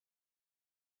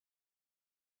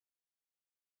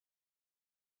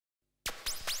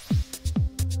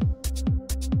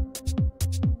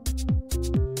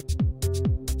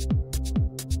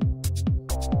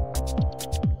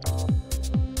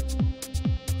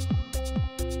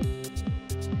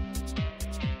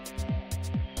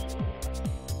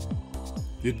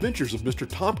The Adventures of Mr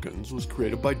Tompkins was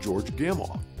created by George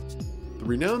Gamow, the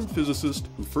renowned physicist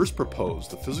who first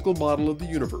proposed the physical model of the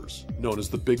universe known as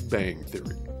the Big Bang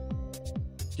Theory.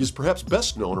 He is perhaps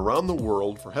best known around the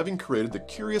world for having created the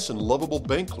curious and lovable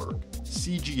bank clerk,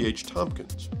 C.G.H.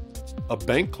 Tompkins, a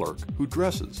bank clerk who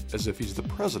dresses as if he's the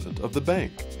president of the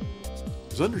bank.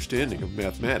 His understanding of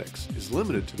mathematics is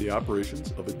limited to the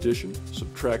operations of addition,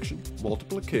 subtraction,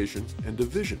 multiplication, and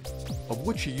division, of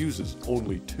which he uses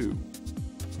only 2.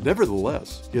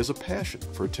 Nevertheless, he has a passion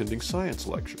for attending science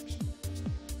lectures.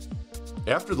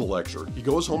 After the lecture, he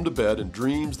goes home to bed and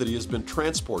dreams that he has been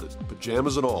transported,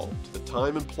 pajamas and all, to the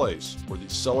time and place where the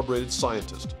celebrated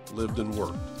scientist lived and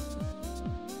worked.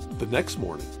 The next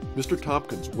morning, Mr.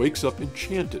 Tompkins wakes up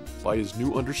enchanted by his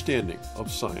new understanding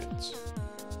of science.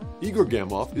 Igor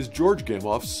Gamow is George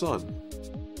Gamow's son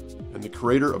and the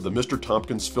creator of the Mr.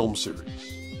 Tompkins film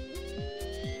series.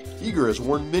 Igor has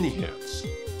worn many hats.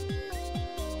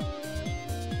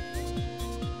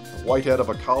 The white hat of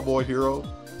a cowboy hero,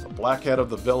 the black hat of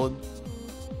the villain,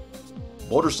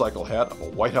 motorcycle hat of a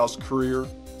White House courier,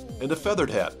 and a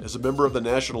feathered hat as a member of the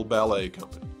National Ballet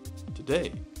Company.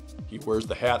 Today, he wears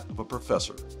the hat of a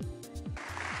professor.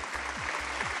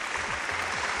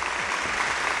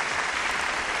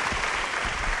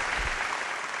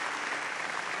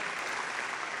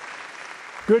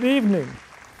 Good evening.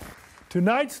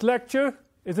 Tonight's lecture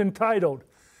is entitled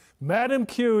Marie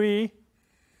Curie,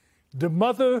 the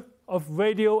Mother of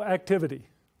Radioactivity.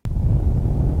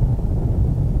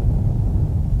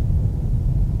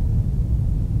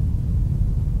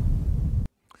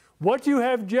 What you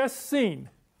have just seen,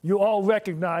 you all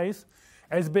recognize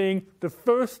as being the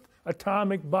first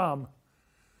atomic bomb.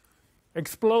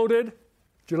 Exploded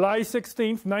July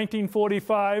 16th,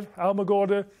 1945,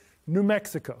 Alamogordo, New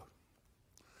Mexico.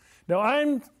 Now,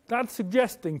 I'm not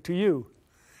suggesting to you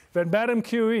that Marie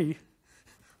Curie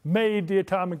made the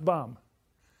atomic bomb.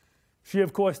 She,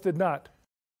 of course, did not.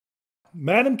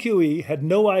 Marie Curie had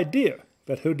no idea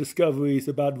that her discoveries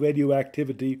about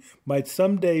radioactivity might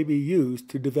someday be used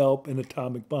to develop an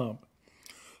atomic bomb.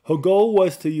 Her goal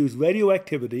was to use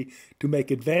radioactivity to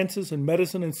make advances in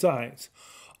medicine and science,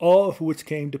 all of which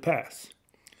came to pass.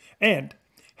 And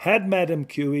had Marie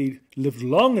Curie lived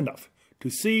long enough to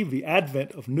see the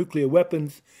advent of nuclear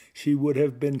weapons, she would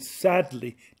have been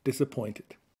sadly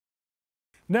disappointed.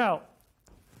 Now,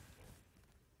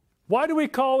 why do we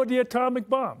call it the atomic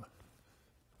bomb?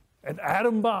 An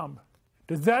atom bomb.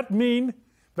 Does that mean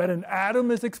that an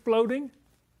atom is exploding?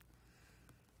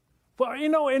 Well, you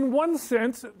know, in one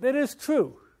sense, that is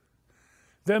true.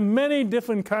 There are many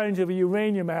different kinds of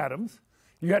uranium atoms.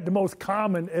 You got the most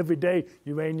common everyday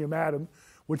uranium atom,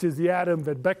 which is the atom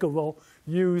that Becquerel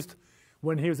used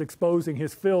when he was exposing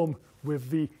his film with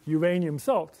the uranium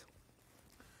salts.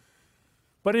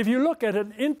 But if you look at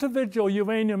an individual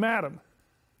uranium atom,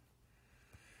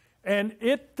 and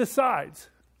it decides,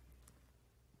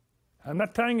 I'm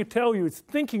not trying to tell you it's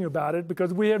thinking about it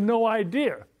because we have no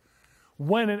idea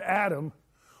when an atom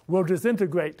will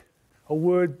disintegrate, a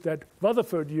word that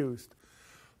Rutherford used.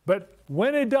 But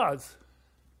when it does,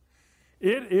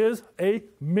 it is a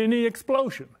mini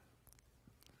explosion.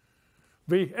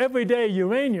 The everyday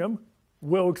uranium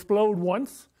will explode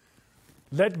once,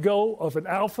 let go of an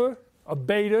alpha, a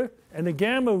beta, and a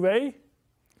gamma ray,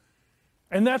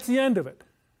 and that's the end of it.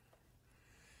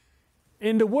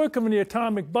 In the work of the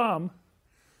atomic bomb,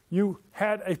 you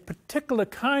had a particular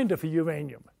kind of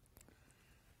uranium.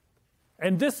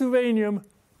 And this uranium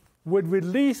would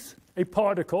release a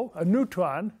particle, a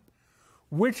neutron,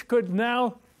 which could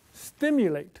now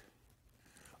stimulate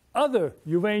other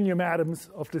uranium atoms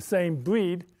of the same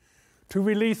breed to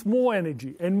release more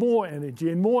energy and more energy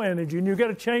and more energy, and you get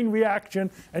a chain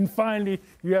reaction, and finally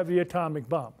you have the atomic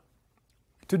bomb.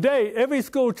 Today, every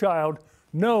school child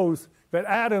knows that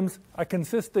atoms are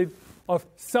consisted of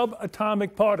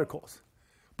subatomic particles.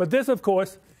 But this, of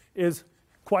course, is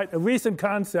quite a recent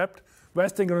concept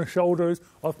resting on the shoulders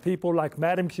of people like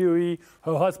Marie Curie,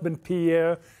 her husband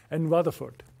Pierre, and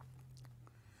Rutherford.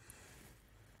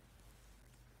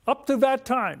 Up to that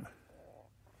time,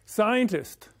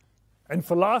 scientists and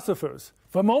philosophers,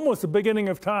 from almost the beginning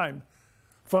of time,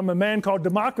 from a man called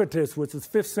Democritus, which is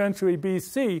 5th century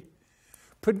BC,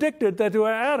 predicted that there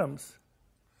were atoms.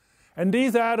 And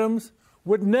these atoms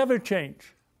would never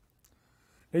change.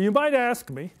 Now you might ask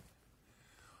me,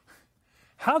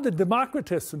 how did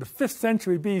Democritus in the 5th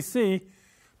century BC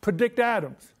predict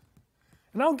atoms?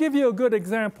 And I'll give you a good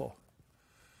example.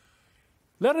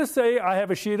 Let us say I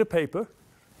have a sheet of paper.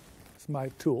 It's my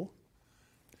tool.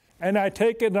 And I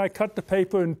take it and I cut the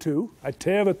paper in two. I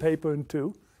tear the paper in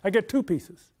two. I get two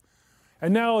pieces.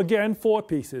 And now again, 4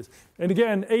 pieces. And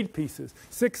again, 8 pieces,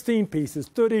 16 pieces,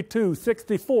 32,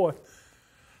 64.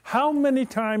 How many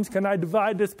times can I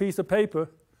divide this piece of paper?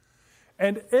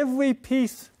 And every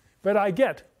piece that I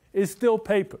get is still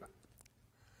paper.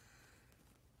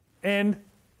 And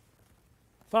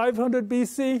 500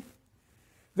 BC,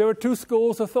 there were 2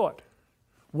 schools of thought.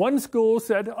 One school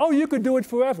said, oh, you could do it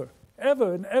forever,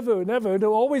 ever and ever and ever.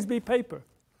 There'll always be paper.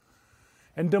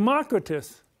 And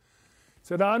Democritus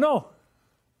said, oh, no.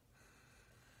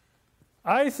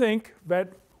 I think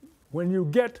that when you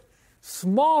get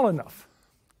small enough,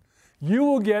 you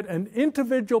will get an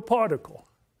individual particle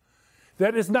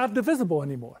that is not divisible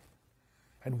anymore.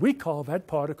 And we call that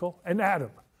particle an atom.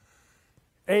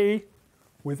 A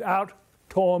without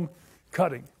Tom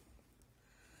cutting.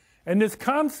 And this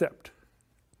concept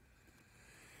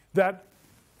that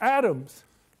atoms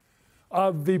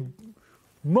are the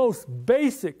most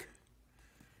basic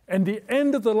and the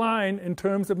end of the line in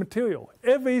terms of material.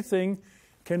 Everything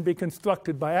can be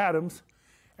constructed by atoms,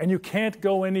 and you can't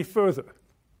go any further.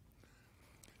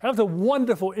 That was a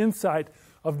wonderful insight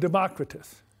of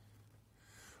Democritus.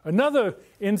 Another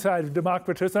insight of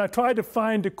Democritus, and I tried to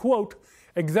find a quote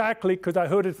exactly because I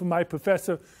heard it from my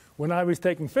professor when I was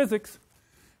taking physics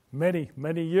many,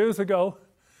 many years ago,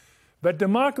 but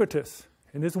Democritus,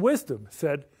 in his wisdom,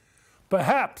 said,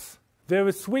 perhaps there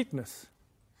is sweetness,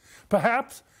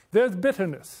 perhaps there's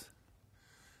bitterness,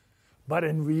 but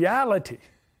in reality,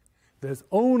 there's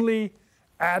only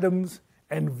atoms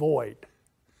and void.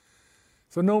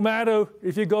 So no matter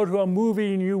if you go to a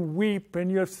movie and you weep and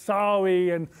you're sorry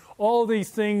and all these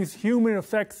things, human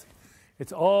effects,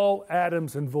 it's all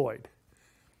atoms and void.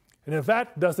 And if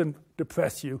that doesn't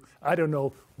depress you, I don't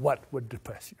know what would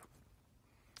depress you.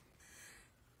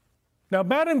 Now,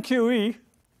 Marie Curie,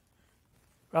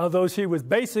 although she was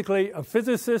basically a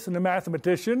physicist and a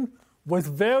mathematician, was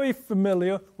very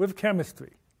familiar with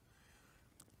chemistry.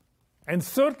 And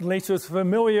certainly she was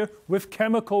familiar with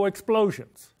chemical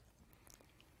explosions.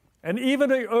 And even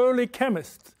the early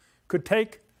chemists could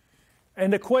take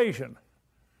an equation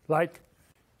like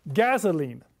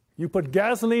gasoline. You put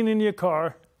gasoline in your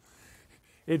car,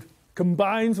 it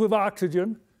combines with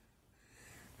oxygen,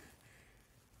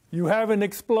 you have an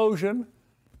explosion,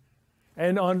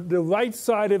 and on the right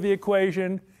side of the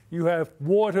equation, you have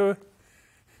water,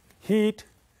 heat,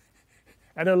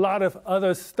 and a lot of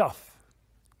other stuff.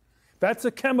 That's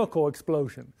a chemical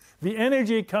explosion. The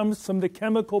energy comes from the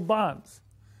chemical bonds.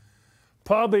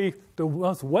 Probably the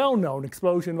most well-known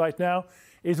explosion right now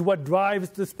is what drives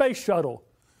the space shuttle.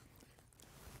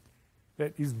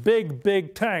 These big,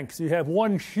 big tanks. You have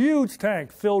one huge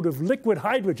tank filled with liquid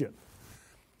hydrogen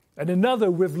and another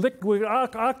with liquid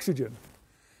oxygen.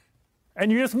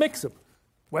 And you just mix them.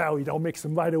 Well, you don't mix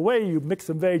them right away. You mix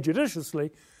them very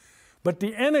judiciously. But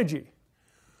the energy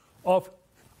of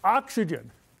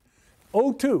oxygen,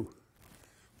 O2,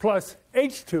 plus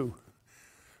H2,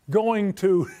 going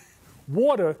to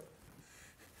water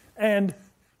and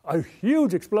a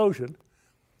huge explosion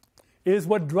is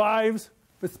what drives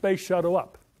the space shuttle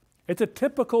up. It's a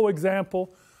typical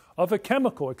example of a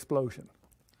chemical explosion.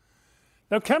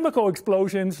 Now, chemical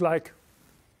explosions like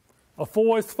a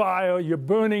forest fire, your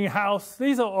burning house,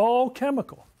 these are all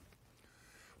chemical.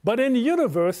 But in the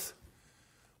universe,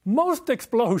 most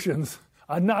explosions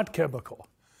are not chemical.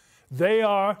 They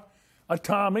are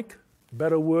atomic, a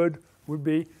better word would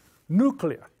be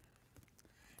nuclear.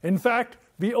 In fact,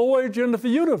 the origin of the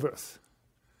universe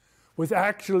was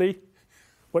actually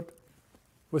what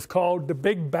was called the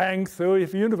Big Bang theory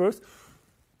of the universe,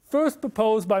 first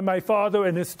proposed by my father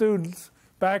and his students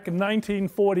back in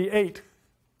 1948,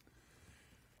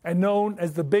 and known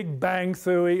as the Big Bang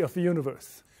theory of the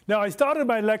universe. Now, I started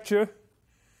my lecture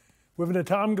with an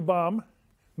atomic bomb,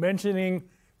 mentioning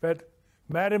that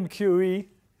Marie Curie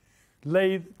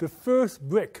laid the first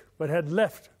brick that had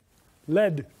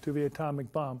led to the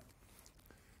atomic bomb.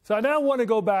 So I now want to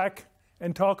go back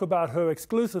and talk about her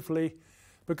exclusively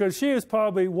because she is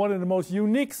probably one of the most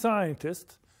unique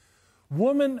scientists,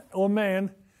 woman or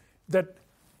man, that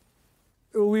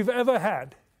we've ever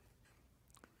had.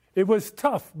 It was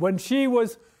tough. When she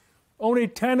was only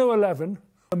 10 or 11,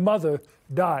 her mother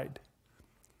died.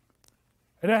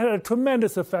 And that had a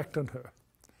tremendous effect on her.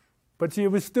 But she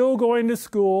was still going to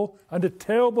school under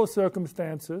terrible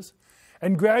circumstances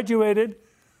and graduated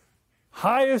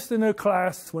highest in her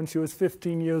class when she was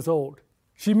 15 years old.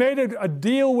 She made a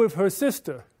deal with her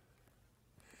sister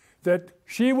that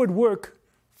she would work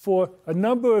for a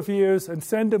number of years and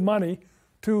send the money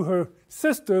to her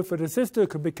sister, for the sister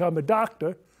could become a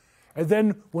doctor. And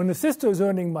then when the sister was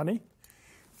earning money,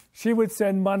 she would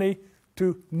send money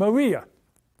to Maria.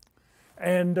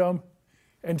 And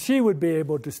and she would be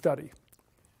able to study.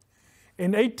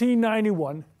 In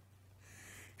 1891,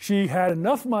 she had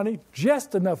enough money,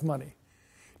 just enough money,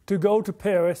 to go to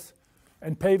Paris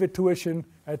and pay the tuition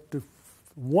at the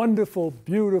wonderful,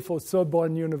 beautiful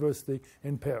Sorbonne University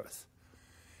in Paris.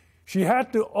 She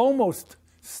had to almost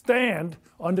stand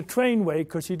on the trainway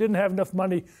because she didn't have enough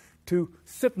money to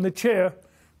sit in the chair,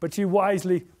 but she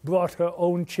wisely brought her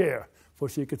own chair for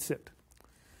she could sit.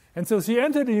 And so she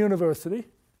entered the university,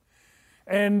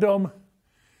 and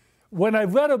when I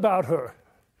read about her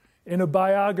in a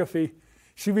biography,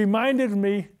 she reminded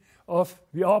me of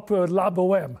the opera La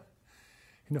Bohème,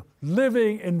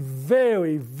 living in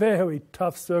very, very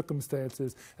tough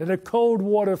circumstances in a cold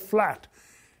water flat.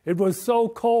 It was so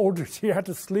cold that she had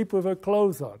to sleep with her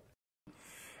clothes on.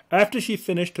 After she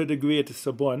finished her degree at the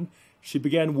Sorbonne, she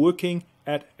began working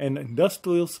at an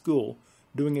industrial school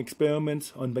doing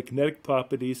experiments on magnetic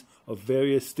properties of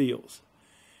various steels.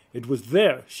 It was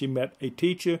there she met a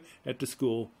teacher at the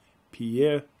school,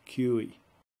 Pierre Curie.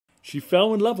 She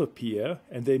fell in love with Pierre,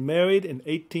 and they married in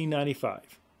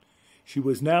 1895. She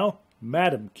was now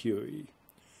Madame Curie.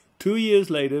 2 years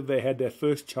later, they had their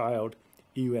first child,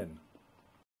 Irene.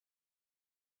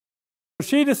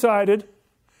 She decided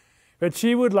that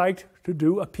she would like to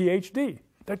do a PhD.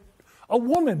 That a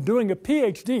woman doing a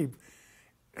PhD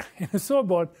in the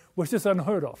Sorbonne was just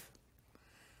unheard of.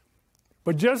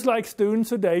 But just like students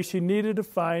today, she needed to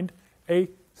find a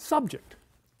subject.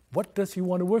 What does she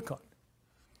want to work on?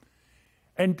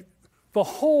 And the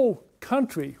whole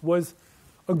country was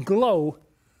aglow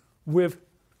with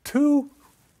two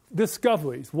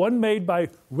discoveries. One made by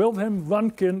Wilhelm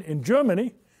Röntgen in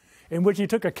Germany, in which he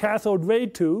took a cathode ray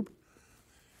tube,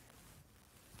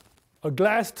 a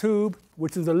glass tube,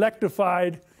 which is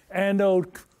electrified,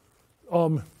 anode,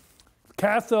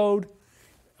 cathode,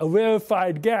 a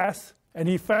rarefied gas, and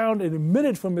he found and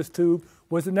emitted from his tube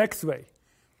was an X-ray.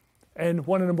 And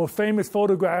one of the most famous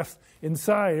photographs in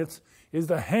science is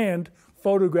the hand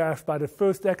photographed by the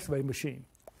first X-ray machine.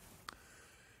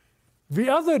 The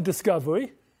other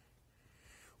discovery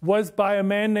was by a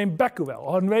man named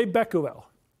Becquerel, Henri Becquerel.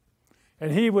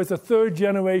 And he was a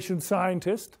third-generation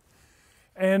scientist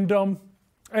and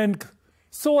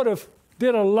sort of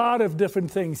did a lot of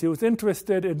different things. He was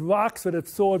interested in rocks that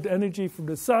absorbed energy from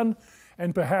the sun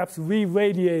and perhaps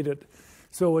re-radiated.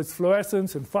 So it's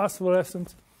fluorescence and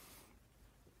phosphorescence.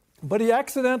 But he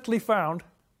accidentally found,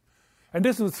 and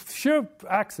this was sheer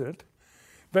accident,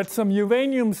 that some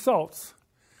uranium salts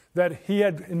that he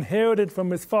had inherited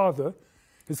from his father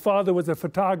was a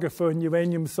photographer, and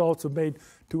uranium salts were made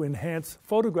to enhance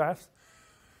photographs,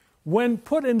 when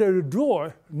put into the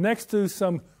drawer next to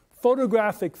some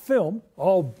photographic film,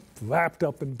 all wrapped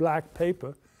up in black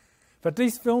paper, that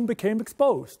these film became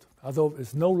exposed, although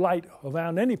there's no light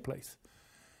around any place.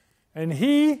 And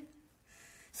he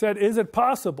said, is it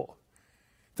possible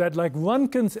that like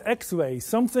Röntgen's X-ray,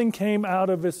 something came out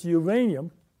of this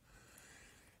uranium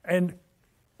and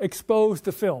exposed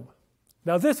the film?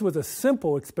 Now, this was a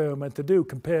simple experiment to do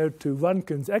compared to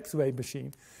Röntgen's X-ray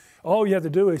machine. All you have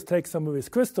to do is take some of his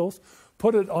crystals,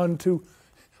 put it onto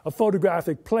a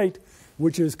photographic plate,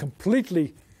 which is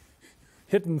completely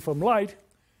hidden from light,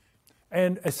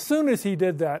 and as soon as he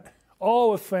did that,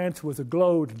 all of France was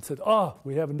aglow and said,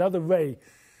 we have another ray.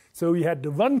 So you had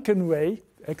the Röntgen ray,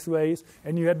 X-rays,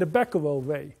 and you had the Becquerel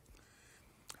ray.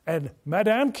 And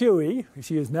Madame Curie,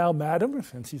 she is now Madame,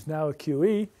 and she's now a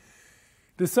Curie,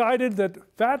 decided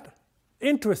that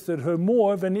interested her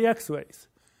more than the X-rays.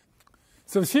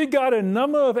 So she got a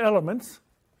number of elements.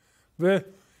 The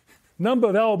number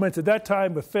of elements at that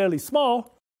time were fairly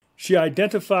small. She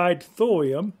identified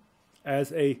thorium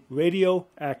as a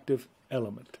radioactive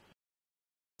element.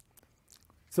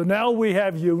 So now we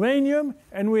have uranium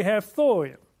and we have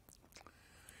thorium.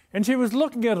 And she was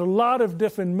looking at a lot of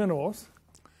different minerals,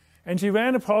 and she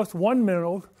ran across one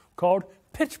mineral called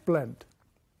pitchblende.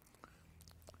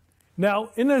 Now,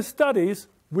 in her studies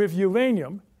with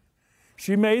uranium,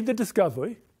 she made the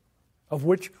discovery, of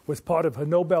which was part of her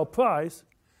Nobel Prize,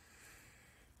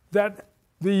 that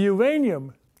the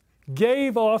uranium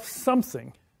gave off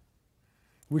something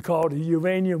we called a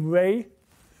uranium ray,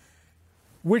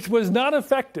 which was not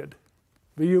affected.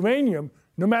 The uranium,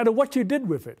 no matter what you did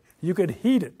with it, you could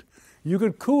heat it, you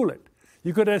could cool it,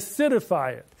 you could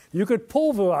acidify it, you could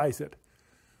pulverize it.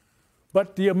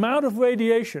 But the amount of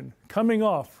radiation coming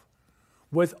off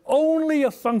was only a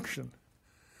function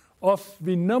of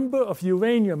the number of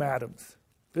uranium atoms.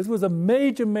 This was a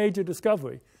major, major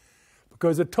discovery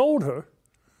because it told her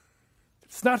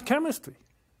it's not chemistry.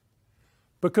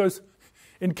 Because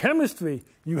in chemistry,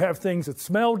 you have things that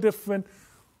smell different,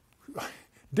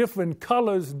 different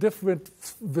colors, different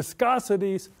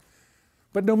viscosities.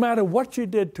 But no matter what you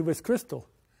did to this crystal,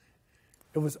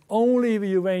 it was only the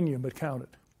uranium that counted.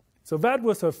 So that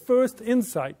was her first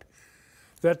insight,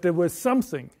 that there was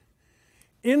something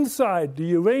inside the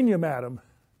uranium atom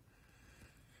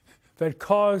that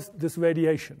caused this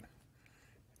radiation.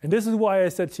 And this is why I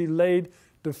said she laid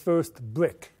the first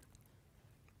brick.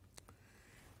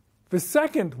 The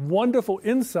second wonderful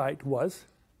insight was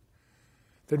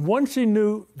that once she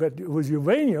knew that it was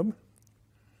uranium,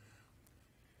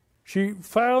 she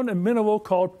found a mineral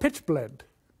called pitchblende,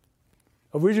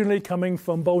 originally coming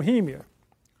from Bohemia.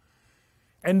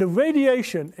 And the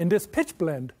radiation in this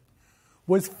pitchblende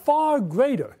was far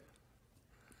greater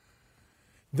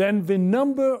than the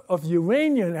number of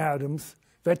uranium atoms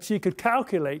that she could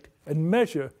calculate and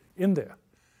measure in there.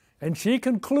 And she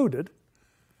concluded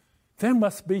there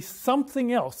must be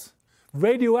something else,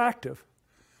 radioactive,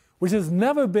 which has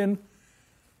never been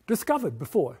discovered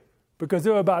before, because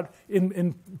there are about,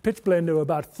 in pitchblende, there are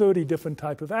about 30 different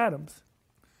types of atoms.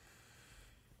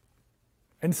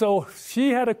 And so she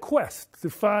had a quest to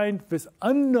find this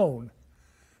unknown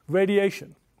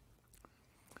radiation.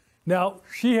 Now,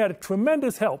 she had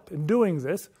tremendous help in doing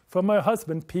this from her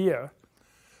husband, Pierre,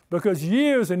 because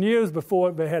years and years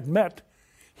before they had met,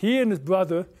 he and his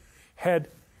brother had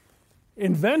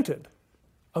invented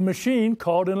a machine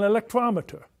called an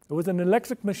electrometer. It was an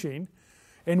electric machine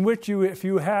in which if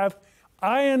you have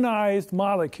ionized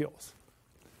molecules,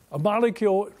 a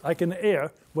molecule like in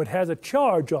air that has a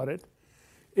charge on it,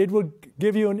 it would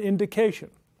give you an indication.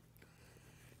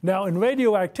 Now, in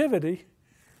radioactivity,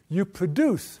 you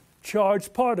produce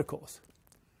charged particles.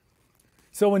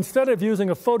 So instead of using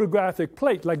a photographic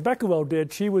plate like Becquerel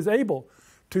did, she was able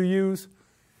to use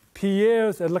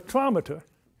Pierre's electrometer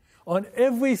on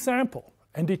every sample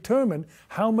and determine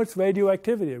how much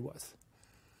radioactivity it was.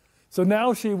 So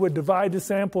now she would divide the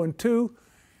sample in two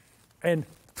and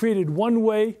treat it one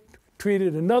way, treat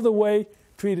it another way,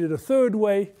 treat it a third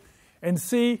way, and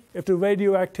see if the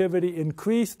radioactivity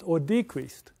increased or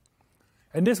decreased.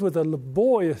 And this was a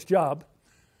laborious job.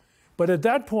 But at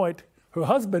that point, her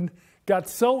husband got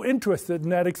so interested in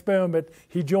that experiment,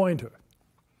 he joined her.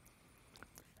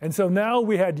 And so now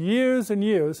we had years and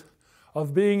years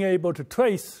of being able to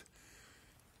trace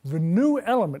the new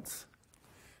elements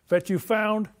that you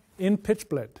found in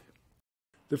pitchblende.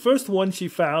 The first one she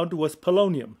found was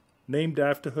polonium, named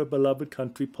after her beloved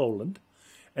country, Poland,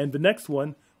 and the next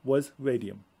one was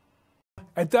radium.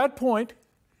 At that point,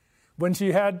 when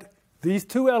she had these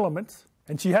two elements,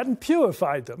 and she hadn't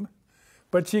purified them,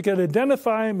 but she could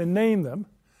identify them and name them,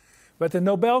 but the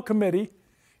Nobel Committee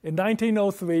in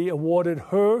 1903 awarded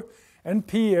her and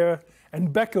Pierre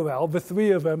and Becquerel, the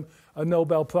three of them, a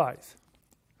Nobel Prize.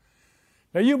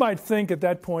 Now you might think at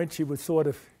that point she would sort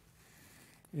of,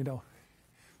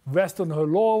 rest on her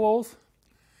laurels,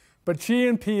 but she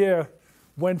and Pierre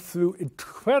went through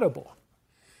incredible,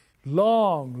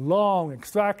 long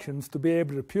extractions to be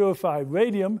able to purify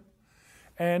radium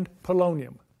and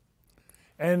polonium.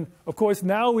 And of course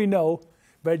now we know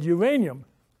that uranium,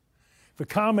 the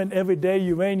common everyday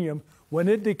uranium, when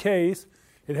it decays,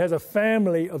 it has a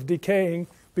family of decaying,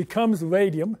 becomes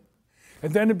radium,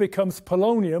 and then it becomes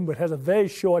polonium, but has a very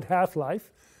short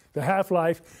half-life, the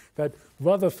half-life that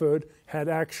Rutherford had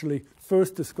actually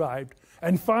first described,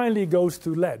 and finally goes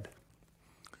to lead.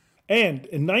 And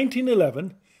in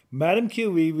 1911, Marie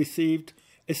Curie received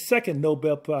a second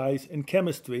Nobel Prize in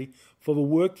chemistry for the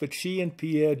work that she and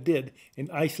Pierre did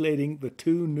in isolating the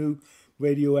two new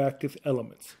radioactive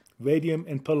elements, radium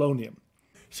and polonium.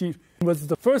 She was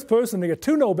the first person to get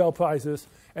 2 Nobel Prizes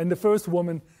and the first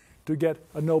woman to get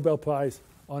a Nobel Prize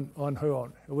on her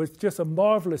own. It was just a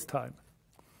marvelous time.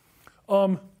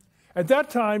 At that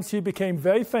time, she became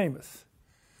very famous,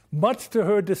 much to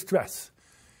her distress.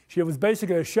 She was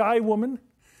basically a shy woman.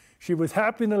 She was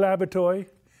happy in the laboratory.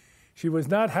 She was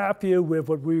not happier with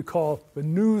what we call the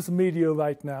news media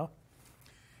right now.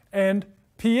 And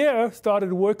Pierre started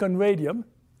to work on radium,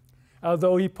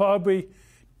 although he probably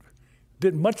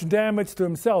did much damage to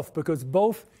himself because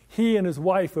both he and his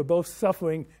wife were both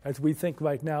suffering, as we think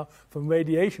right now, from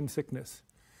radiation sickness.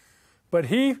 But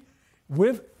he,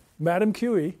 with Marie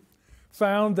Curie,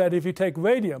 found that if you take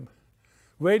radium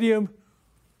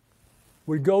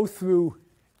would go through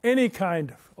any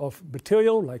kind of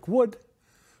material like wood,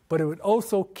 but it would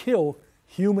also kill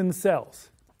human cells.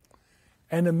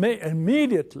 And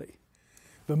immediately,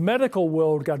 the medical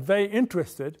world got very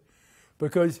interested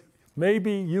because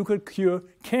maybe you could cure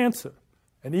cancer.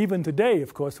 And even today,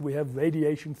 of course, we have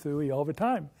radiation theory all the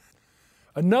time.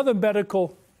 Another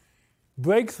medical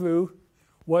breakthrough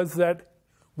was that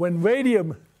when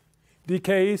radium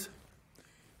decays,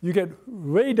 you get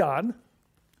radon,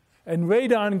 and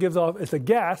radon gives off, it's a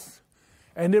gas,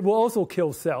 and it will also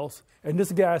kill cells, and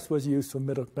this gas was used for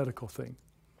medical thing.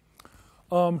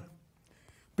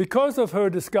 Because of her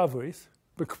discoveries,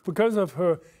 because of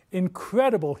her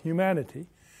incredible humanity,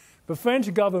 the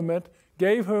French government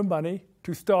gave her money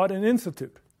to start an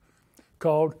institute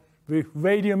called the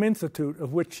Radium Institute,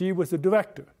 of which she was the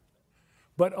director.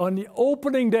 But on the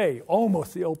opening day,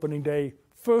 almost the opening day,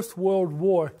 First World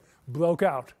War broke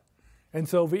out. And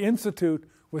so the institute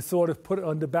was sort of put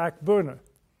on the back burner.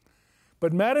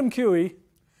 But Madame Curie,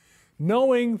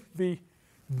 knowing the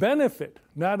benefit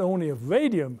not only of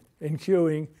radium in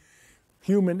curing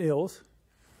human ills,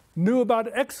 knew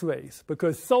about X-rays,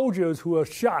 because soldiers who are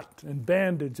shot and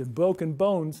bandaged and broken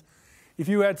bones, if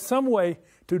you had some way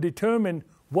to determine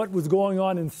what was going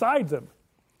on inside them.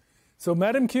 So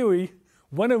Madame Curie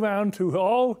went around to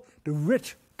all the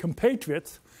rich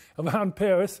compatriots around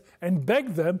Paris and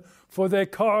begged them for their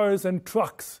cars and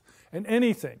trucks and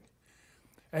anything.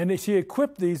 And she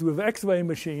equipped these with X-ray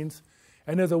machines,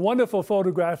 and there's a wonderful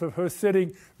photograph of her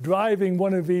sitting, driving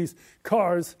one of these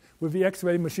cars with the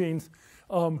X-ray machines,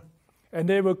 and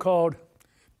they were called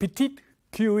Petites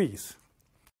Curies.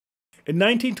 In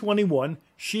 1921,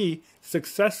 she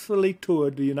successfully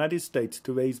toured the United States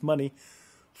to raise money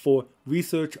for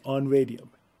research on radium.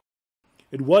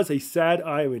 It was a sad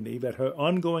irony that her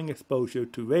ongoing exposure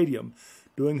to radium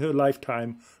during her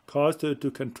lifetime caused her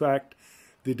to contract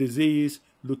the disease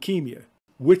leukemia,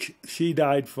 which she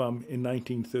died from in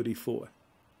 1934.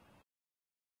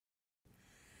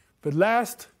 The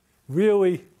last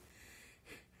really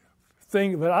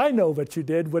thing that I know that she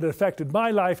did, what affected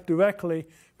my life directly,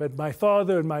 that my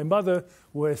father and my mother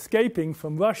were escaping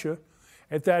from Russia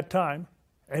at that time,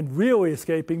 and really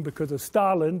escaping because of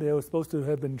Stalin. They were supposed to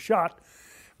have been shot.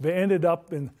 They ended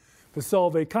up in the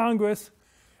Soviet Congress,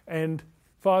 and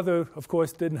father, of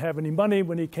course, didn't have any money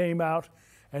when he came out,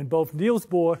 and both Niels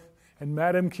Bohr and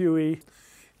Madame Curie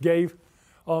gave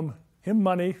him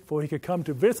money for he could come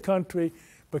to this country,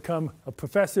 become a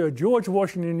professor at George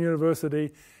Washington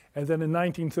University, and then in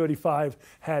 1935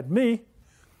 had me.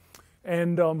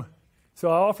 And so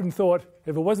I often thought,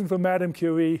 if it wasn't for Madame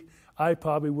Curie, I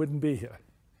probably wouldn't be here.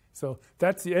 So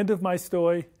that's the end of my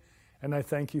story, and I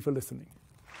thank you for listening.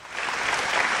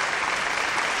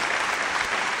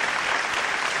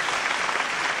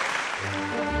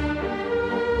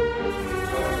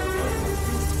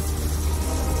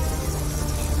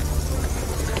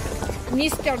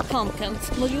 Mr.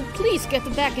 Tompkins, will you please get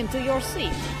back into your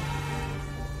seat?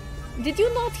 Did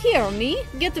you not hear me?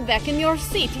 Get back in your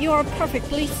seat. You are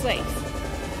perfectly safe.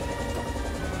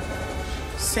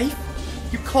 Safe?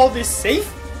 You call this safe?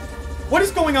 What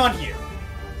is going on here?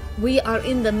 We are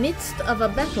in the midst of a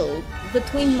battle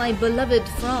between my beloved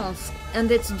France and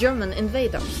its German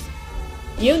invaders.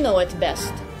 You know it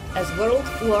best as World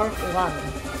War I.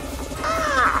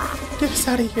 Get us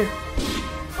out of here.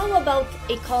 How about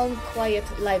a calm, quiet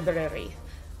library?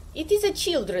 It is a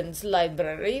children's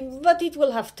library, but it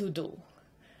will have to do.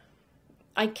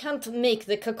 I can't make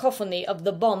the cacophony of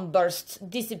the bomb bursts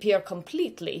disappear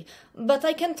completely, but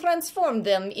I can transform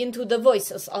them into the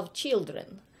voices of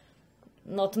children.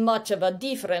 Not much of a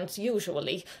difference,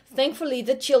 usually. Thankfully,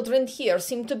 the children here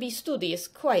seem to be studious,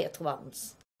 quiet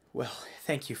ones. Well,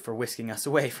 thank you for whisking us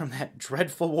away from that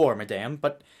dreadful war, madame,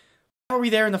 but how are we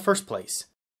there in the first place?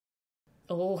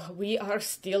 Oh, we are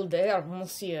still there,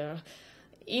 monsieur.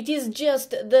 It is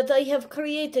just that I have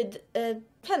created a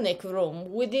panic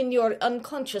room within your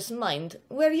unconscious mind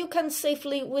where you can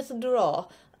safely withdraw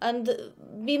and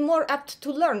be more apt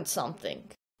to learn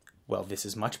something. Well, this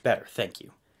is much better, thank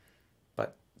you.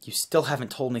 But you still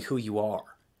haven't told me who you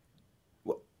are.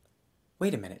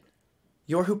 Wait a minute.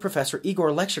 You're who Professor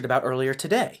Igor lectured about earlier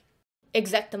today.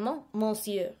 Exactement,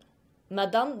 monsieur.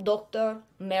 Madame Dr.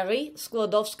 Marie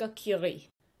Curie.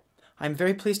 I'm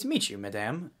very pleased to meet you,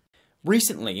 madame.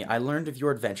 Recently, I learned of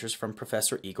your adventures from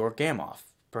Professor Igor Gamow.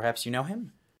 Perhaps you know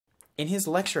him? In his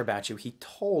lecture about you, he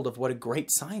told of what a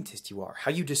great scientist you are,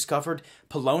 how you discovered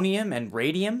polonium and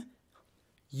radium.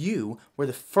 You were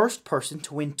the first person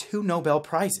to win 2 Nobel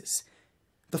Prizes,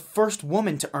 the first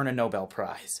woman to earn a Nobel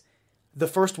Prize, the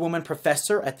first woman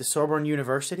professor at the Sorbonne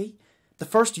University, the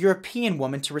first European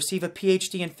woman to receive a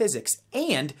PhD in physics,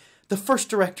 and the first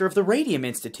director of the Radium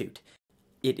Institute.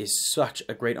 It is such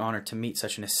a great honor to meet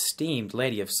such an esteemed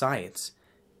lady of science.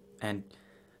 And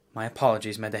my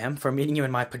apologies, madame, for meeting you in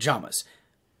my pajamas.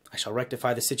 I shall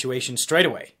rectify the situation straight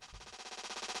away.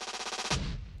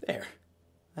 There.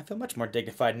 I feel much more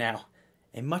dignified now.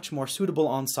 A much more suitable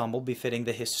ensemble befitting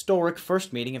the historic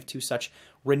first meeting of 2 such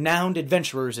renowned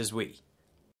adventurers as we.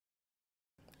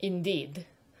 Indeed.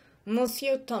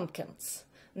 Monsieur Tompkins,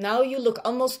 now you look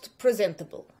almost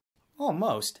presentable.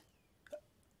 Almost?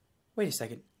 Wait a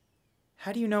second.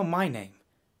 How do you know my name?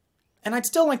 And I'd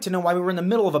still like to know why we were in the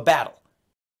middle of a battle.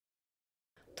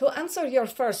 To answer your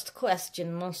first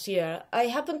question, monsieur, I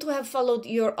happen to have followed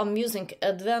your amusing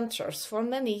adventures for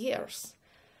many years.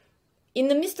 In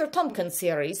the Mr. Tompkins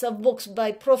series of books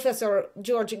by Professor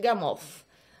George Gamow,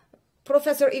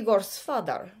 Professor Igor's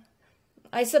father,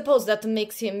 I suppose that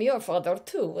makes him your father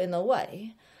too, in a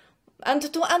way.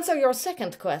 And to answer your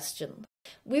second question,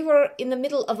 we were in the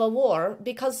middle of a war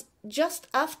because just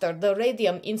after the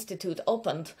Radium Institute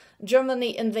opened,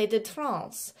 Germany invaded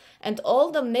France, and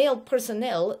all the male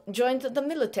personnel joined the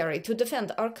military to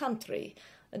defend our country.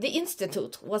 The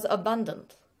institute was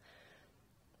abandoned.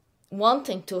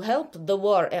 Wanting to help the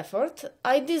war effort,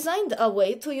 I designed a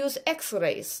way to use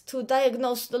X-rays to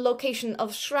diagnose the location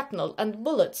of shrapnel and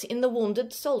bullets in the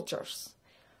wounded soldiers.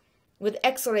 With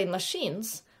X-ray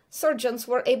machines, surgeons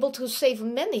were able to save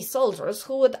many soldiers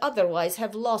who would otherwise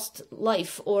have lost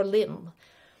life or limb.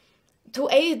 To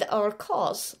aid our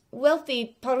cause,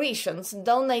 wealthy Parisians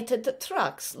donated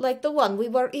trucks like the one we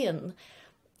were in.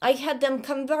 I had them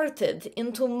converted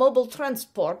into mobile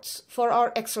transports for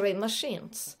our X-ray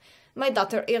machines. My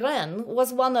daughter Irene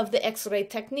was one of the X-ray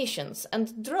technicians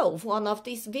and drove one of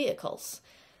these vehicles.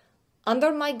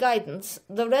 Under my guidance,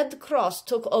 the Red Cross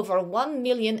took over 1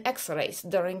 million X-rays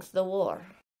during the war.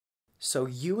 So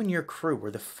you and your crew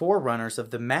were the forerunners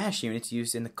of the MASH units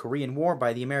used in the Korean War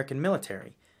by the American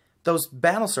military. Those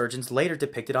battle surgeons later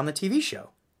depicted on the TV show.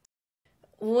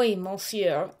 Oui,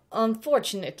 monsieur.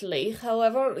 Unfortunately,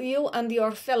 however, you and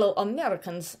your fellow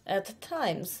Americans at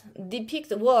times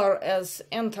depict war as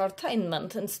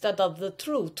entertainment instead of the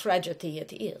true tragedy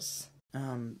it is.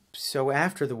 So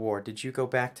after the war, did you go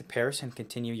back to Paris and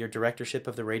continue your directorship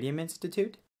of the Radium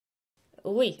Institute?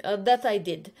 Oui, that I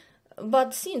did.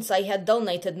 But since I had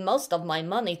donated most of my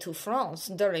money to France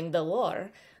during the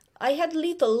war, I had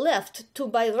little left to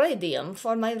buy radium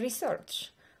for my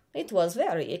research. It was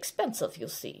very expensive, you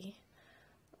see.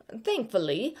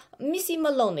 Thankfully, Missy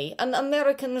Maloney, an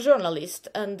American journalist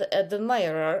and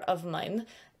admirer of mine,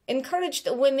 encouraged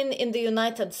women in the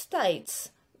United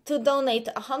States to donate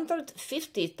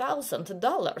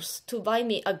 $150,000 to buy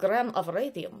me a gram of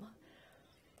radium.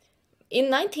 In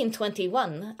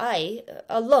 1921, I,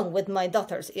 along with my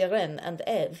daughters Irene and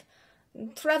Eve,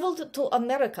 traveled to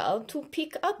America to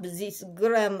pick up this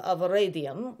gram of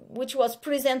radium, which was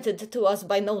presented to us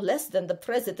by no less than the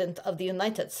President of the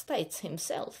United States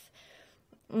himself,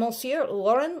 Monsieur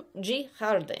Warren G.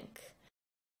 Harding.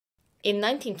 In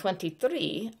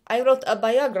 1923, I wrote a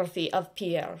biography of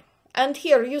Pierre, and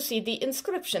here you see the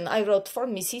inscription I wrote for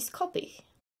Missy's copy.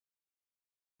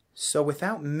 So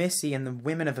without Missy and the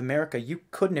women of America, you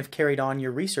couldn't have carried on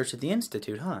your research at the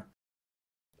Institute, huh?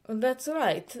 That's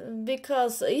right,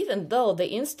 because even though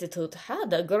the Institute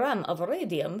had a gram of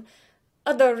radium,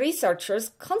 other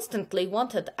researchers constantly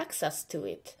wanted access to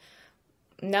it.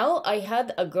 Now I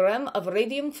had a gram of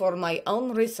radium for my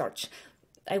own research.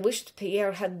 I wished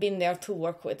Pierre had been there to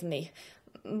work with me,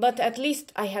 but at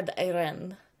least I had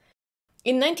Irene.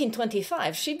 In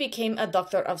 1925, she became a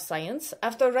doctor of science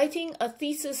after writing a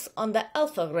thesis on the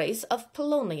alpha rays of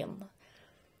polonium.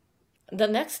 The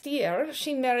next year,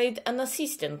 she married an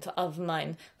assistant of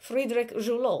mine, Frédéric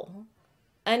Joulot.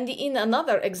 And in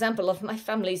another example of my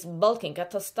family's balking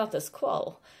at the status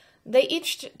quo, they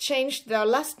each changed their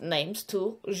last names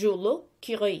to Joulot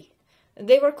Curie.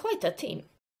 They were quite a team.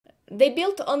 They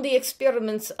built on the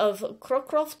experiments of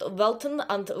Crocroft, Walton,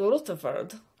 and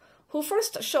Rutherford, who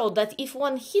first showed that if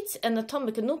one hits an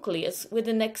atomic nucleus with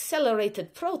an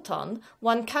accelerated proton,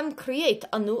 one can create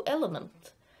a new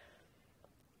element.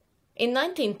 In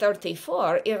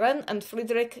 1934, Irene and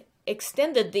Friedrich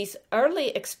extended these early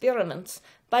experiments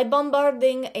by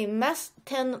bombarding a mass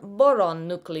 10 boron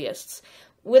nucleus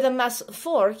with a mass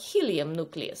 4 helium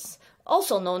nucleus,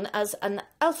 also known as an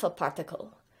alpha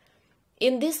particle.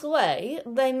 In this way,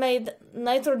 they made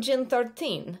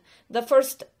nitrogen-13, the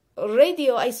first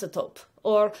radioisotope,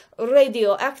 or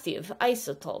radioactive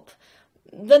isotope.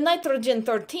 The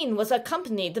nitrogen-13 was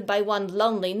accompanied by one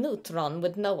lonely neutron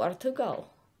with nowhere to go.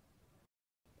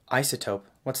 Isotope,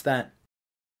 what's that?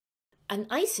 An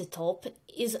isotope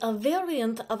is a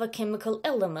variant of a chemical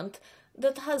element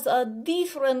that has a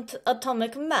different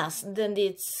atomic mass than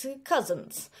its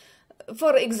cousins.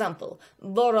 For example,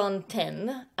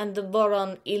 boron-10 and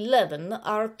boron-11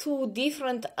 are two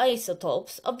different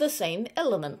isotopes of the same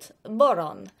element,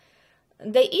 boron.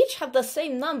 They each have the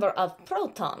same number of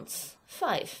protons,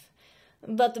 5.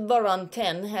 but boron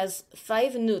 10 has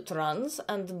 5 neutrons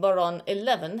and boron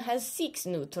 11 has 6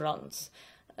 neutrons.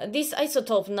 This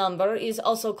isotope number is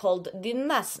also called the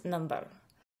mass number.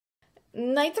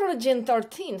 Nitrogen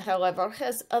 13, however,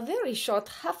 has a very short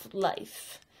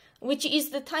half-life, which is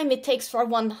the time it takes for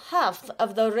 1/2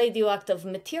 of the radioactive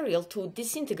material to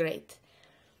disintegrate.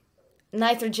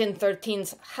 Nitrogen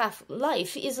 13's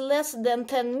half-life is less than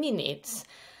 10 minutes,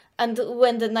 and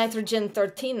when the nitrogen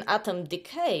 13 atom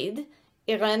decayed,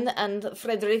 Irene and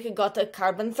Frederick got a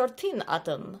carbon 13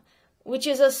 atom, which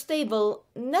is a stable,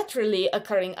 naturally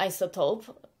occurring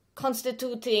isotope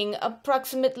constituting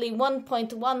approximately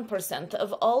 1.1%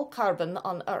 of all carbon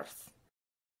on Earth.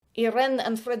 Irene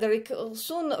and Frederick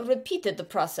soon repeated the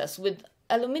process with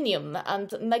aluminium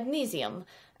and magnesium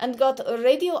and got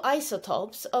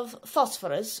radioisotopes of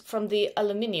phosphorus from the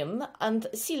aluminium and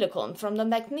silicon from the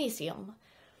magnesium.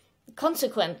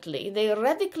 Consequently, they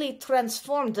radically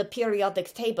transformed the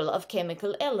periodic table of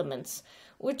chemical elements,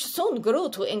 which soon grew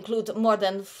to include more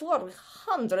than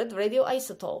 400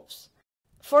 radioisotopes.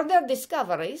 For their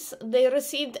discoveries, they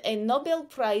received a Nobel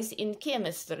Prize in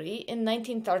Chemistry in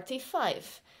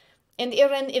 1935, and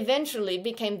Irene eventually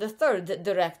became the third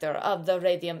director of the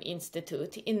Radium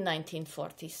Institute in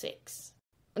 1946.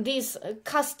 These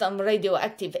custom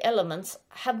radioactive elements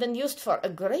have been used for a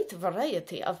great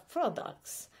variety of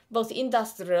products, both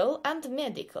industrial and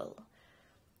medical.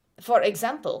 For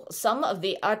example, some of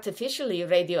the artificially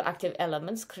radioactive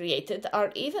elements created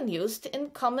are even used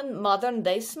in common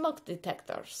modern-day smoke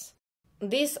detectors.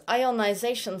 These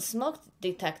ionization smoke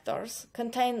detectors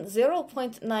contain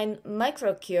 0.9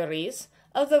 microcuries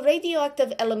of the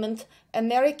radioactive element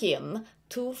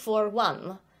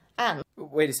americium-241 and...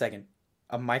 Wait a second.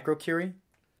 A microcurie?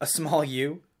 A small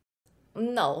u?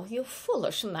 No, you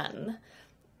foolish man.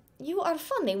 You are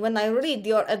funny when I read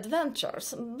your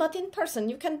adventures, but in person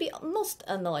you can be most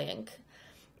annoying.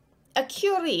 A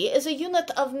curie is a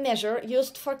unit of measure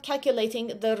used for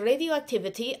calculating the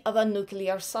radioactivity of a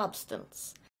nuclear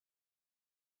substance.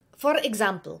 For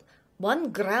example,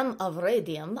 1 gram of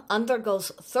radium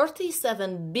undergoes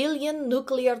 37 billion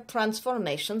nuclear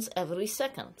transformations every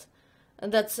second.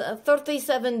 That's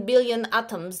 37 billion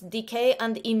atoms decay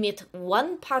and emit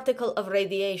 1 particle of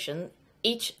radiation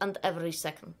each and every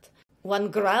second.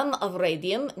 1 gram of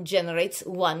radium generates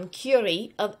 1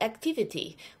 curie of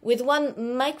activity, with 1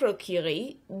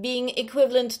 microcurie being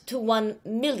equivalent to 1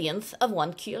 millionth of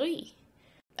 1 curie.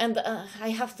 And I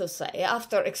have to say,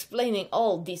 after explaining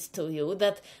all this to you,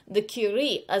 that the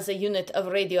curie as a unit of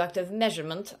radioactive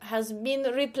measurement has been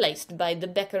replaced by the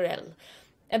becquerel.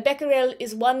 A becquerel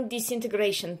is 1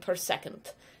 disintegration per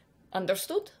second.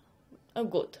 Understood?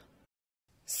 Good.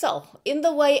 So, in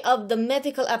the way of the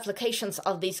medical applications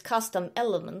of these custom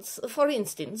elements, for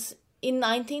instance, in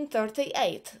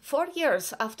 1938, 4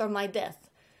 years after my death,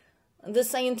 the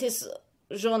scientists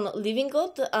John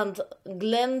Livingood and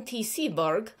Glenn T.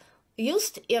 Seaborg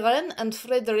used Irene and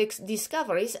Frederick's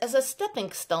discoveries as a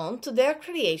stepping stone to their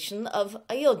creation of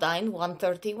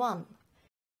iodine-131,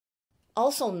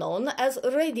 also known as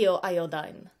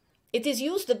radioiodine. It is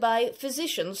used by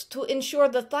physicians to ensure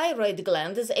the thyroid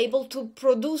gland is able to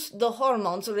produce the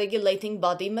hormones regulating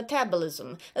body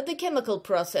metabolism, the chemical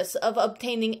process of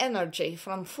obtaining energy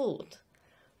from food.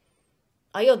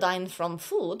 Iodine from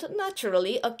food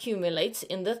naturally accumulates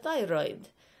in the thyroid,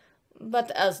 but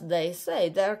as they say,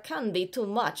 there can be too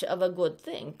much of a good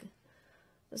thing.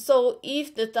 So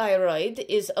if the thyroid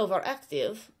is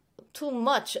overactive, too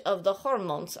much of the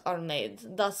hormones are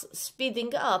made, thus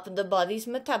speeding up the body's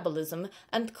metabolism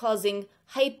and causing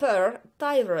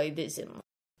hyperthyroidism.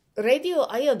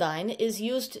 Radioiodine is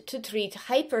used to treat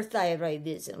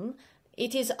hyperthyroidism.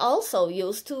 It is also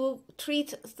used to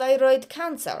treat thyroid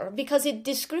cancer because it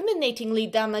discriminatingly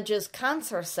damages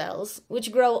cancer cells,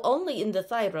 which grow only in the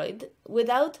thyroid,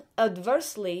 without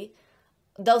adversely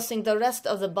dosing the rest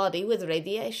of the body with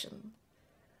radiation.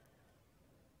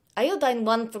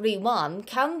 Iodine-131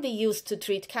 can be used to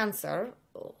treat cancer,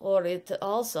 or it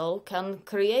also can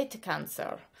create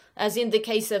cancer, as in the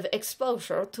case of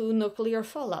exposure to nuclear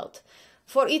fallout,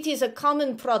 for it is a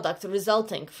common product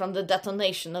resulting from the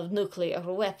detonation of nuclear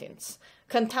weapons,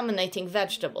 contaminating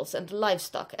vegetables and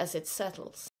livestock as it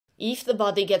settles. If the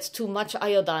body gets too much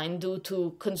iodine due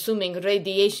to consuming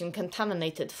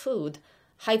radiation-contaminated food,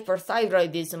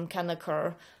 hyperthyroidism can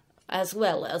occur, as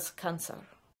well as cancer.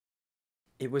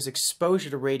 It was exposure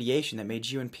to radiation that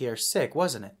made you and Pierre sick,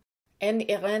 wasn't it? And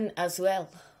Irene as well.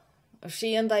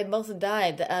 She and I both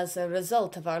died as a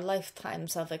result of our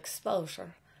lifetimes of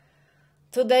exposure.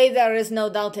 Today there is no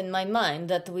doubt in my mind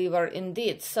that we were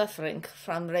indeed suffering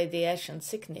from radiation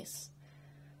sickness.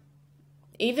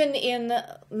 Even in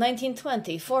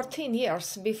 1920, 14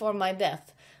 years before my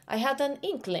death, I had an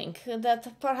inkling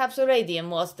that perhaps radium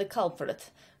was the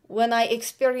culprit when I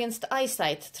experienced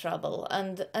eyesight trouble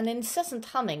and an incessant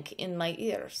humming in my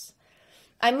ears.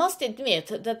 I must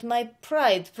admit that my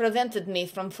pride prevented me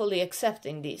from fully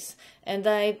accepting this, and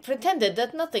I pretended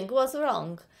that nothing was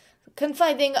wrong,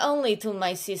 confiding only to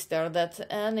my sister that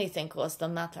anything was the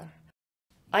matter.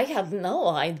 I had no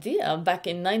idea back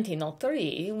in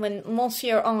 1903, when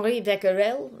Monsieur Henri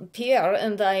Becquerel, Pierre,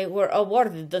 and I were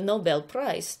awarded the Nobel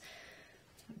Prize.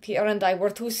 Pierre and I were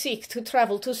too sick to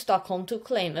travel to Stockholm to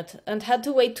claim it, and had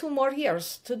to wait 2 more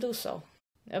years to do so.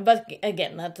 But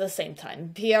again, at the same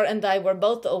time, Pierre and I were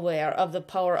both aware of the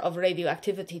power of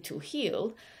radioactivity to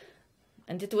heal,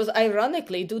 and it was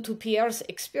ironically due to Pierre's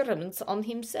experiments on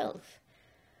himself.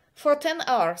 For 10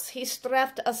 hours, he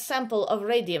strapped a sample of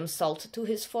radium salt to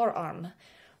his forearm,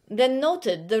 then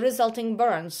noted the resulting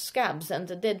burns, scabs,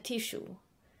 and dead tissue.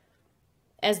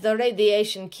 As the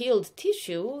radiation killed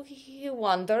tissue, he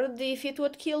wondered if it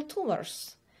would kill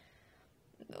tumors.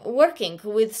 Working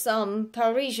with some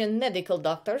Parisian medical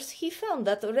doctors, he found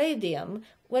that radium,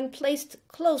 when placed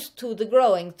close to the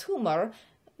growing tumor,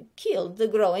 killed the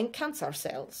growing cancer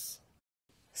cells.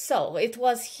 So it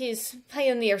was his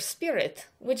pioneer spirit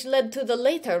which led to the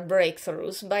later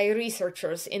breakthroughs by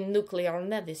researchers in nuclear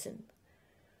medicine.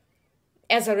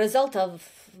 As a result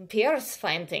of Pierre's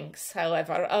findings,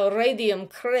 however, a radium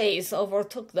craze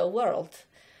overtook the world.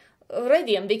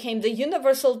 Radium became the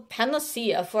universal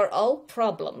panacea for all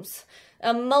problems.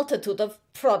 A multitude of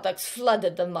products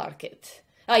flooded the market.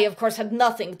 I, of course, had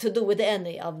nothing to do with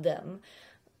any of them.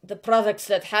 The products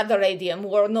that had radium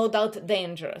were no doubt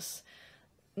dangerous,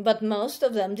 but most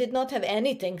of them did not have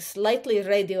anything slightly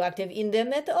radioactive in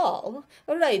them at all.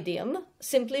 Radium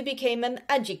simply became an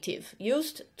adjective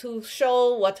used to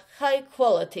show what high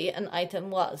quality an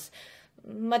item was,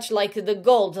 much like the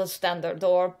gold standard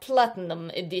or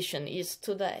platinum edition is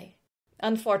today.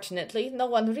 Unfortunately, no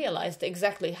one realized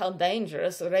exactly how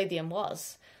dangerous radium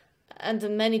was,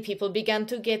 and many people began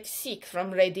to get sick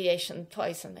from radiation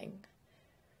poisoning.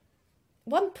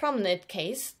 One prominent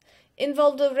case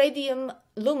involved the Radium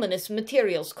Luminous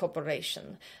Materials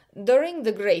Corporation. During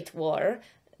the Great War,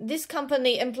 this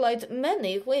company employed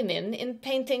many women in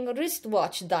painting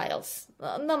wristwatch dials,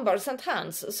 numbers and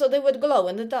hands, so they would glow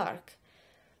in the dark.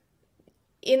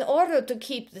 In order to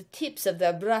keep the tips of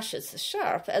their brushes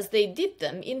sharp as they dipped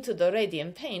them into the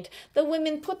radium paint, the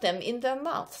women put them in their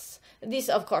mouths. This,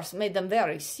 of course, made them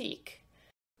very sick.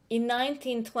 In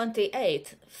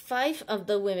 1928, 5 of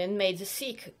the women made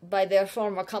sick by their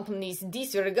former company's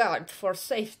disregard for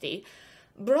safety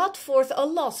brought forth a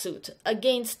lawsuit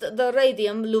against the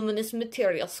Radium Luminous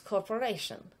Materials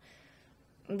Corporation.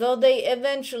 Though they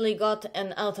eventually got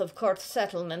an out-of-court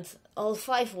settlement, all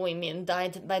 5 women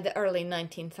died by the early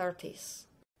 1930s.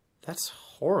 That's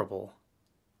horrible.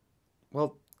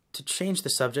 Well, to change the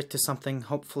subject to something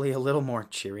hopefully a little more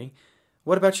cheery,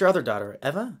 what about your other daughter,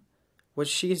 Eva? Was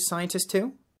she a scientist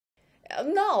too?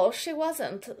 No, she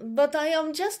wasn't, but I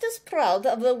am just as proud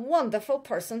of the wonderful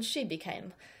person she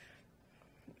became.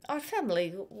 Our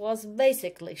family was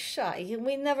basically shy.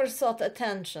 We never sought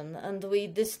attention, and we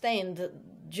disdained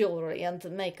jewelry and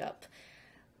makeup.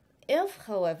 Eve,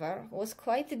 however, was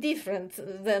quite different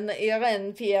than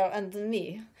Irene, Pierre, and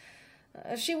me.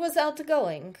 She was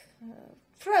outgoing,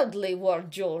 proudly wore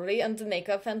jewelry and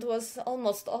makeup, and was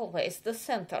almost always the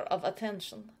center of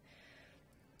attention.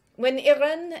 When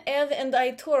Irene, Eve, and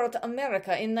I toured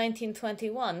America in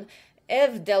 1921,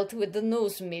 Eve dealt with the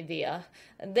news media.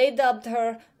 They dubbed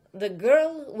her the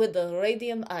girl with the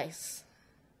radium eyes.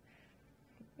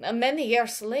 Many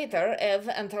years later, Eve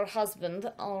and her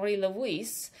husband, Henri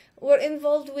Louis, were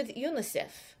involved with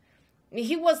UNICEF.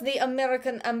 He was the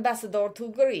American ambassador to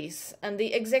Greece and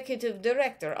the executive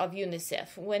director of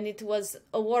UNICEF when it was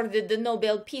awarded the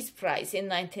Nobel Peace Prize in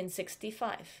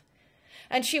 1965.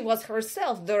 And she was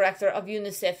herself director of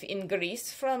UNICEF in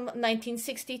Greece from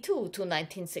 1962 to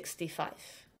 1965.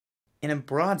 In a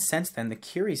broad sense, then, the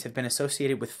Curies have been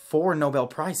associated with 4 Nobel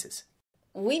Prizes.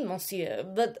 Oui, monsieur,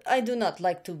 but I do not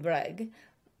like to brag.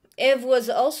 Eve was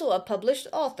also a published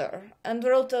author and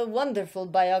wrote a wonderful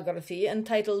biography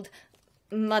entitled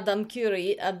Madame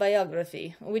Curie, a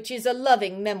Biography, which is a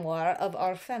loving memoir of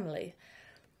our family.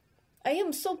 I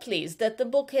am so pleased that the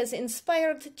book has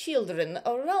inspired children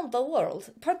around the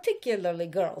world, particularly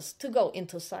girls, to go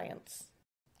into science.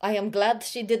 I am glad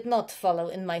she did not follow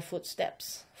in my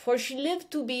footsteps, for she lived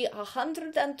to be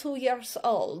 102 years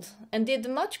old and did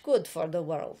much good for the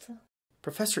world.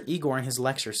 Professor Igor in his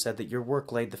lecture said that your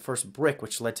work laid the first brick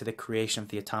which led to the creation of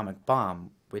the atomic bomb.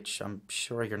 which I'm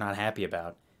sure you're not happy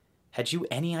about. Had you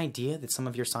any idea that some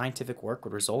of your scientific work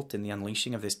would result in the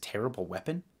unleashing of this terrible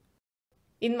weapon?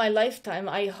 In my lifetime,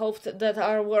 I hoped that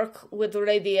our work with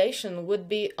radiation would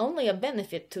be only a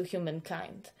benefit to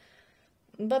humankind.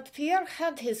 But Pierre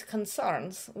had his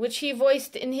concerns, which he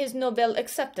voiced in his Nobel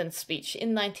acceptance speech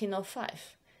in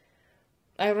 1905.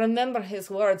 I remember his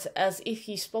words as if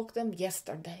he spoke them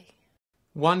yesterday.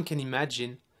 One can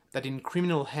imagine that in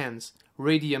criminal hands,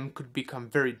 radium could become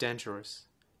very dangerous.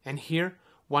 And here,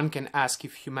 one can ask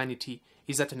if humanity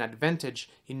is at an advantage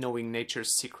in knowing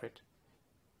nature's secret.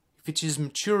 If it is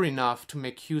mature enough to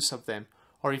make use of them,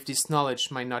 or if this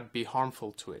knowledge might not be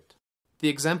harmful to it. The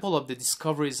example of the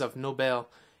discoveries of Nobel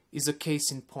is a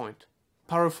case in point.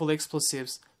 Powerful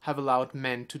explosives have allowed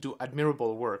men to do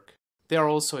admirable work. They are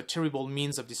also a terrible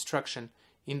means of destruction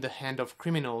in the hand of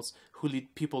criminals who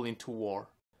lead people into war.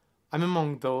 I'm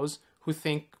among those who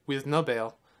think, with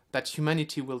Nobel, that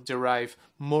humanity will derive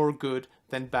more good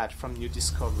than bad from new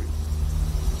discovery.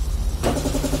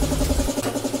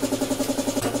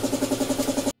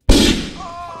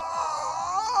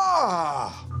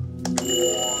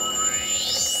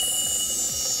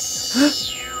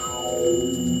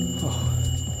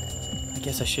 I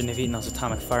guess I shouldn't have eaten those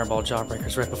atomic fireball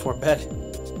jawbreakers right before bed.